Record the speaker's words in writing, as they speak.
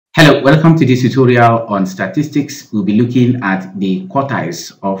Hello, welcome to this tutorial on statistics. We'll be looking at the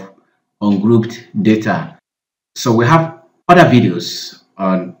quartiles of ungrouped data. So we have other videos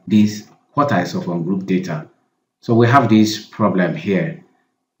on these quartiles of ungrouped data. So we have this problem here.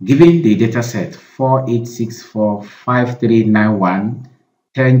 Given the data set 48645391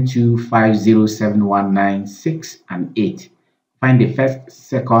 10250719 and 8, find the first,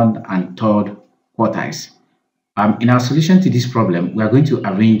 second, and third quartiles. In our solution to this problem, we are going to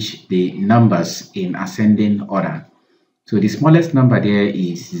arrange the numbers in ascending order. So the smallest number there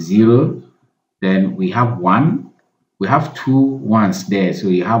is 0. Then we have 1. We have 2 ones there. So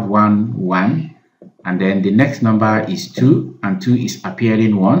you have 1, 1. And then the next number is 2. And 2 is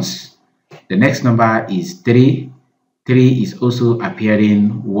appearing once. The next number is 3. 3 is also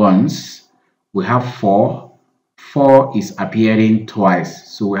appearing once. We have 4. 4 is appearing twice.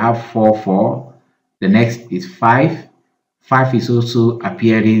 So we have 4, 4. The next is 5. 5 is also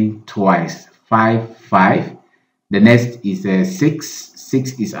appearing twice. 5, 5. The next is 6.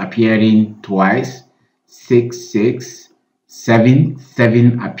 6 is appearing twice. 6, 6. 7.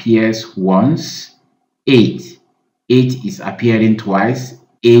 7 appears once. 8. 8 is appearing twice.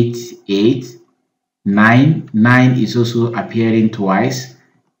 8, 8. 9. 9 is also appearing twice.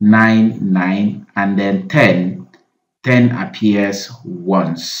 9, 9. And then 10. 10 appears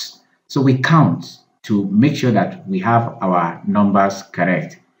once. So we count to make sure that we have our numbers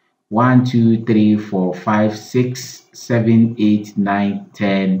correct. 1, 2, 3, 4, 5, 6, 7, 8, 9,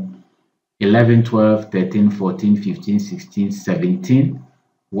 10, 11, 12, 13, 14, 15, 16, 17.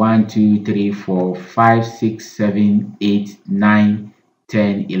 1, 2, 3, 4, 5, 6, 7, 8, 9,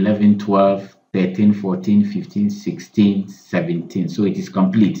 10, 11, 12, 13, 14, 15, 16, 17. So it is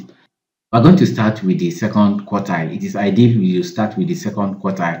complete. We're going to start with the second quartile. It is ideal you start with the second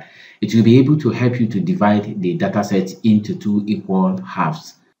quartile. It will be able to help you to divide the data set into 2 equal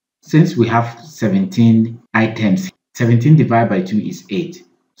halves. Since we have 17 items, 17 divided by 2 is 8.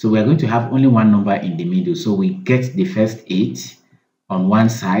 So we are going to have only one number in the middle. So we get the first 8 on one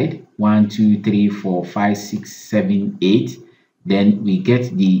side. 1, 2, 3, 4, 5, 6, 7, 8. Then we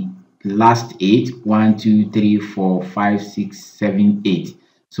get the last 8. 1, 2, 3, 4, 5, 6, 7, 8.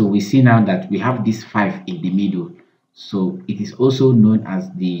 So we see now that we have this 5 in the middle. So it is also known as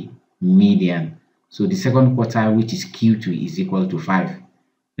the median. So the second quartile, which is Q2, is equal to 5.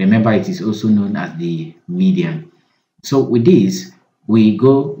 Remember, it is also known as the median. So with this, we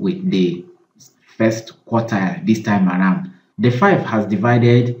go with the first quartile this time around. The 5 has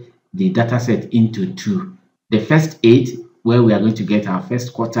divided the data set into 2. The first 8, where we are going to get our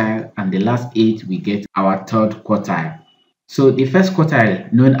first quartile, and the last 8, we get our third quartile. So the first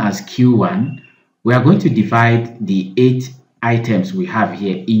quartile, known as Q1, we are going to divide the 8 items we have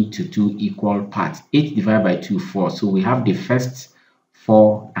here into 2 equal parts. 8 divided by 2, 4. So we have the first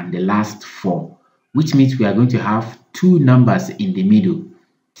 4 and the last 4, which means we are going to have 2 numbers in the middle.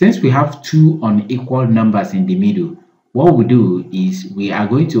 Since we have 2 unequal numbers in the middle, what we do is we are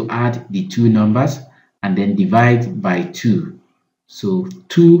going to add the 2 numbers and then divide by 2. So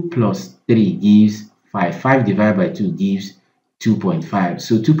 2 plus 3 gives 5. 5 divided by 2 gives 2.5.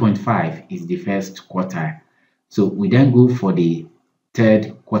 So 2.5 is the first quartile. So we then go for the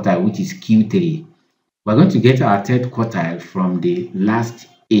third quartile, which is Q3. We're going to get our third quartile from the last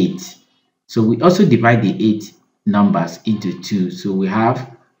 8. So we also divide the 8 numbers into 2. So we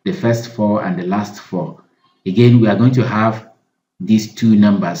have the first 4 and the last 4. Again, we are going to have these 2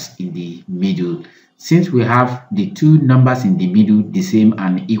 numbers in the middle. Since we have the 2 numbers in the middle the same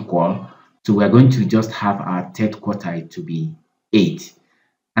and equal, so we are going to just have our third quartile to be 8.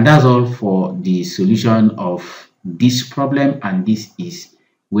 And that's all for the solution of this problem, and this is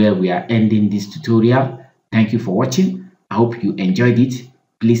where we are ending this tutorial. Thank you for watching. I hope you enjoyed it.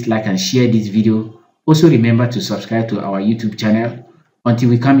 Please like and share this video. Also remember to subscribe to our YouTube channel. Until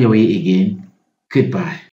we come your way again, goodbye.